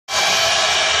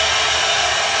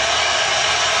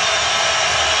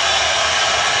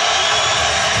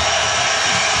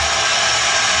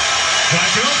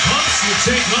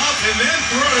take off and then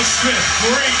throw to Smith.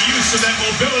 Great use of that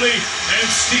mobility, and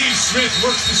Steve Smith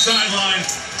works the sideline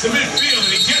to midfield,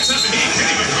 and he gets up and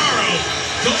Kenny Vaccaro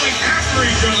going after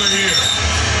each other here.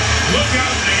 Look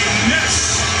out, a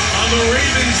mess on the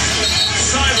Ravens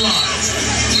sideline.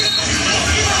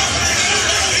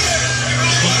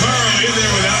 Vaccaro in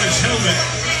there without his helmet.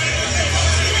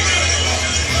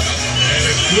 And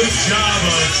a good job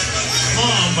of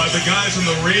calm by the guys on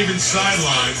the Ravens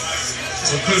sideline.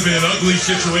 It could have been an ugly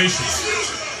situation.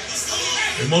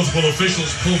 And multiple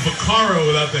officials pulled Vaccaro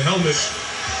without the helmet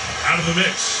out of the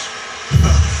mix.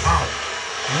 Wow.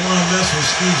 I don't want to mess with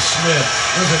Steve Smith.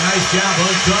 Does a nice job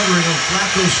uncovering him, flat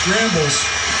those scrambles.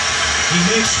 He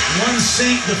makes one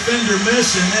Saint defender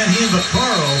miss, and then he and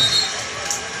Vaccaro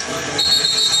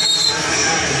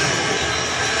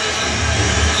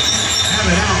have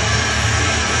it out.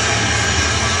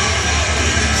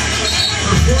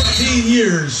 For 14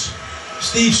 years,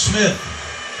 Steve Smith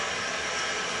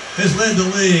has led the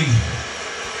league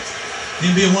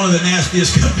in being one of the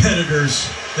nastiest competitors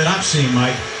that I've seen,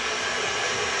 Mike.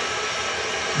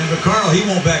 And Vaccaro, he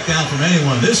won't back down from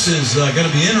anyone. This is going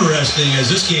to be interesting as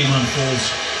this game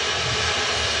unfolds.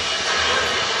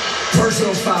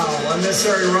 Personal foul,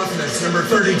 unnecessary roughness, number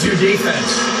 32 defense,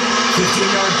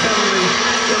 15-yard penalty,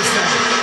 first down.